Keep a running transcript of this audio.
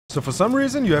So for some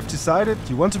reason you have decided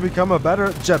you want to become a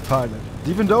better jet pilot.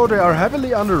 Even though they are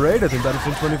heavily underrated in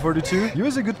Battlefield 2042, you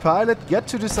as a good pilot get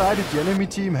to decide if the enemy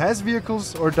team has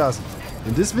vehicles or doesn't.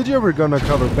 In this video we're gonna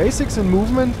cover basics in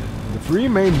movement, the 3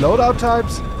 main loadout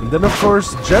types, and then of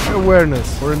course jet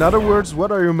awareness, or in other words,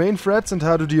 what are your main threats and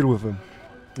how to deal with them.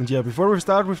 And yeah, before we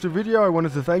start with the video, I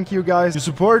wanted to thank you guys. Your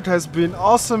support has been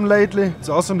awesome lately. It's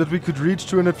awesome that we could reach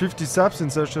 250 subs in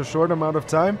such a short amount of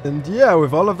time. And yeah,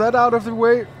 with all of that out of the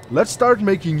way, let's start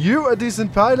making you a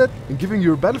decent pilot and giving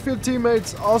your Battlefield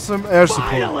teammates awesome air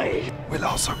support. Finally! We'll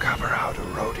also cover how to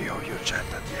rodeo your jet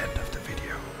at the end of the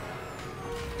video.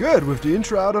 Good, with the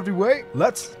intro out of the way,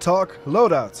 let's talk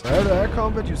loadouts. Air-to-air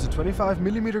combat uses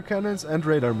 25mm cannons and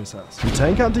radar missiles. The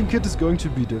tank hunting kit is going to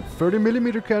be the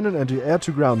 30mm cannon and the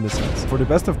air-to-ground missiles. For the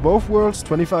best of both worlds,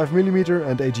 25mm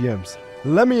and AGMs.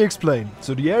 Let me explain.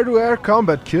 So the air-to-air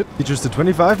combat kit features the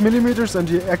 25mm and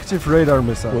the active radar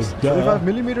missiles.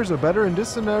 25mm are better in this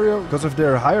scenario because of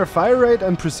their higher fire rate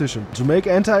and precision. To make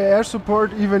anti-air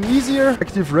support even easier,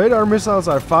 active radar missiles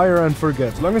are fire and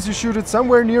forget. As long as you shoot it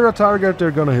somewhere near a target, they're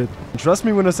gonna hit. And trust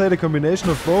me when I say the combination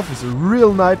of both is a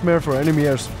real nightmare for enemy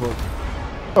air support.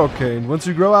 Okay, and once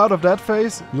you grow out of that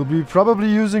phase, you'll be probably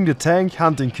using the tank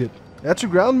hunting kit.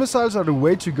 Air-to-ground missiles are the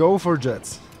way to go for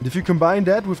jets. And if you combine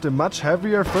that with the much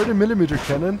heavier 30mm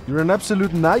cannon, you're an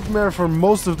absolute nightmare for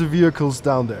most of the vehicles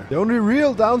down there. The only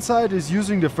real downside is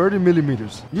using the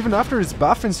 30mm. Even after its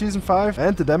buff in Season 5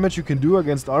 and the damage you can do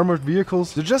against armored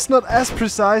vehicles, they're just not as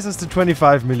precise as the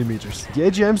 25mm. The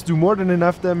AGMs do more than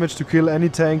enough damage to kill any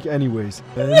tank anyways.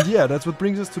 And yeah, that's what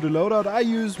brings us to the loadout I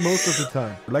use most of the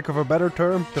time. For lack of a better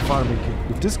term, the farming kit.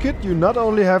 With this kit you not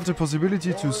only have the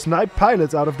possibility to snipe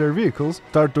pilots out of their vehicles,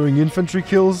 start doing infantry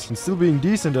kills and still being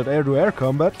decent at air-to-air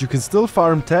combat, you can still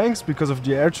farm tanks because of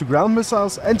the air-to-ground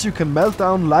missiles, and you can melt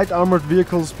down light armored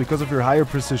vehicles because of your higher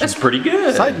precision. That's pretty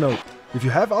good! Side note, if you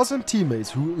have awesome teammates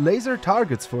who laser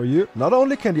targets for you, not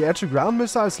only can the air-to-ground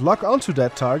missiles lock onto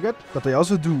that target, but they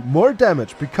also do more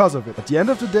damage because of it. At the end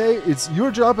of the day, it's your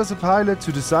job as a pilot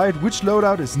to decide which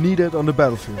loadout is needed on the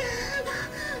battlefield.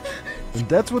 And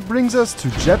that's what brings us to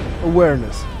jet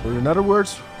awareness. Or in other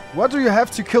words, what do you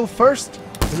have to kill first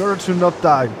in order to not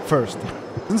die first?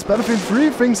 Since Battlefield 3,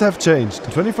 things have changed. In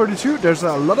 2042, there's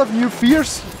a lot of new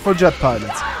fears for jet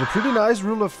pilots. A pretty nice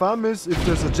rule of thumb is, if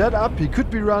there's a jet up, he could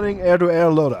be running air-to-air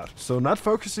loadout. So not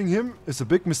focusing him is a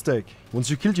big mistake. Once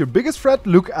you killed your biggest threat,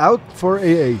 look out for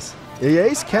AAs.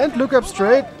 AAs can't look up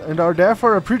straight and are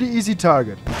therefore a pretty easy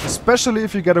target, especially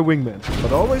if you get a wingman.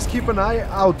 But always keep an eye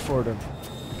out for them,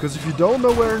 because if you don't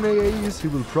know where an AA is, he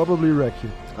will probably wreck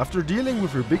you. After dealing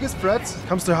with your biggest threats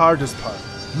comes the hardest part,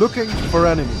 looking for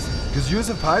enemies. Because you as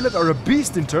a pilot are a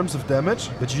beast in terms of damage,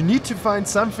 but you need to find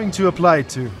something to apply it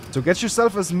to. So get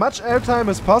yourself as much airtime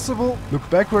as possible, look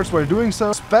backwards while doing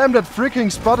so, spam that freaking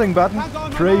spotting button,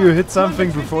 pray you hit something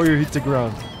before you hit the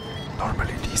ground.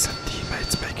 Normally decent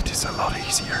teammates make this a lot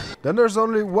easier. Then there's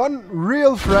only one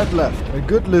real threat left, a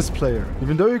good Liss player.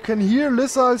 Even though you can hear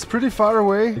Lissiles pretty far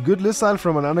away, a good Lissile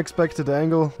from an unexpected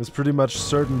angle is pretty much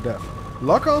certain death.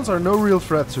 Lock-ons are no real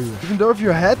threat to you. Even though if you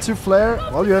had to flare,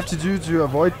 all you have to do to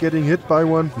avoid getting hit by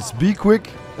one is be quick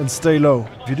and stay low.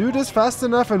 If you do this fast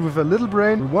enough and with a little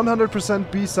brain, it will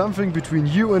 100% be something between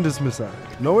you and this missile.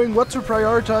 Knowing what to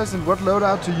prioritize and what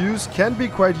loadout to use can be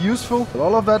quite useful, but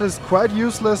all of that is quite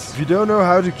useless if you don't know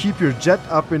how to keep your jet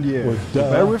up in the air. So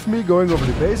bear with me going over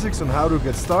the basics on how to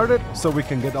get started, so we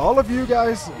can get all of you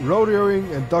guys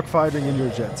rodeoing and dogfighting in your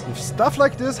jets. If stuff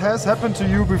like this has happened to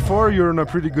you before, you're on a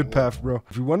pretty good path, bro.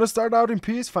 If you want to start out in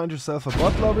peace, find yourself a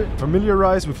bot lobby,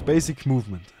 familiarize with basic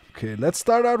movement. Okay, let's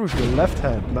start out with your left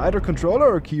hand. On either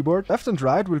controller or keyboard, left and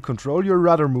right will control your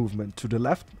rudder movement to the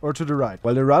left or to the right.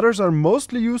 While the rudders are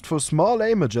mostly used for small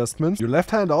aim adjustments, your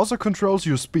left hand also controls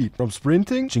your speed. From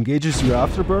sprinting, which engages your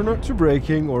afterburner, to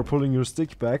braking or pulling your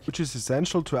stick back, which is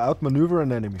essential to outmaneuver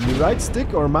an enemy. Your right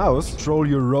stick or mouse control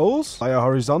your rolls via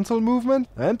horizontal movement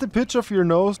and the pitch of your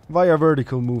nose via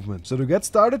vertical movement. So to get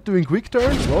started doing quick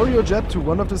turns, lower your jet to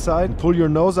one of the side and pull your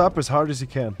nose up as hard as you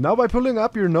can. Now by pulling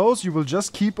up your nose, you will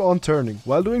just keep on turning.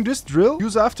 While doing this drill,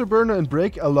 use afterburner and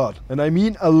brake a lot. And I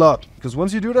mean a lot. Because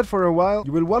once you do that for a while,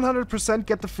 you will 100%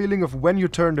 get the feeling of when you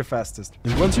turn the fastest.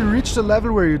 And once you reach the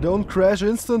level where you don't crash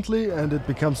instantly and it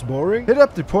becomes boring, hit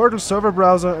up the Portal server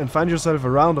browser and find yourself a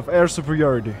round of air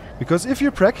superiority. Because if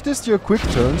you practiced your quick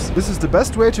turns, this is the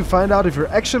best way to find out if you're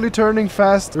actually turning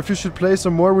fast or if you should play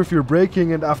some more with your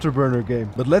braking and afterburner game.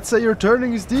 But let's say your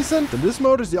turning is decent, then this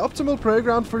mode is the optimal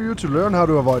playground for you to learn how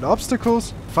to avoid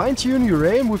obstacles, fine-tune your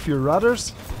aim with your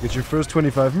rudders, get your first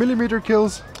 25mm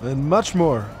kills, and much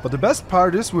more. But the best best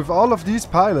part is, with all of these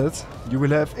pilots, you will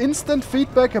have instant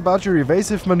feedback about your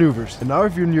evasive maneuvers. And now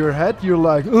if you're in your head, you're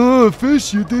like, oh,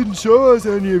 Fish, you didn't show us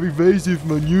any evasive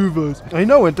maneuvers. I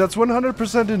know, and that's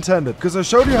 100% intended, because I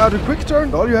showed you how to quick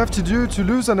turn. All you have to do to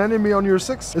lose an enemy on your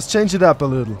 6 is change it up a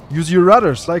little. Use your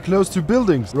rudders, fly close to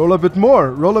buildings, roll a bit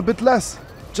more, roll a bit less.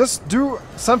 Just do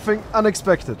something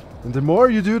unexpected. And the more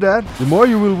you do that, the more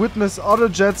you will witness other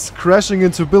jets crashing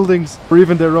into buildings or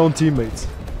even their own teammates.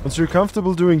 Once you're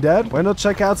comfortable doing that, why not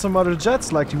check out some other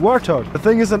jets like the Warthog? The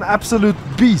thing is an absolute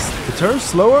beast. It turns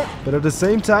slower, but at the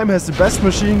same time has the best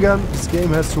machine gun this game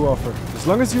has to offer. As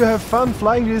long as you have fun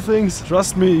flying these things,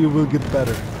 trust me, you will get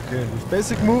better. Okay, with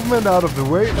basic movement out of the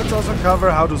way, let's also cover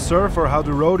how to surf or how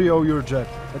to rodeo your jet.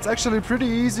 It's actually pretty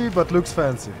easy, but looks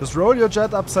fancy. Just roll your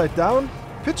jet upside down,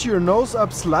 pitch your nose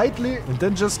up slightly, and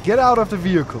then just get out of the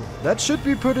vehicle. That should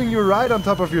be putting you right on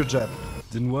top of your jet.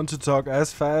 Didn't want to talk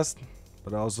as fast,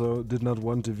 but also did not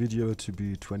want the video to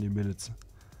be 20 minutes.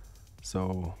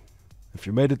 So, if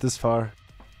you made it this far,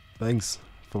 thanks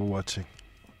for watching.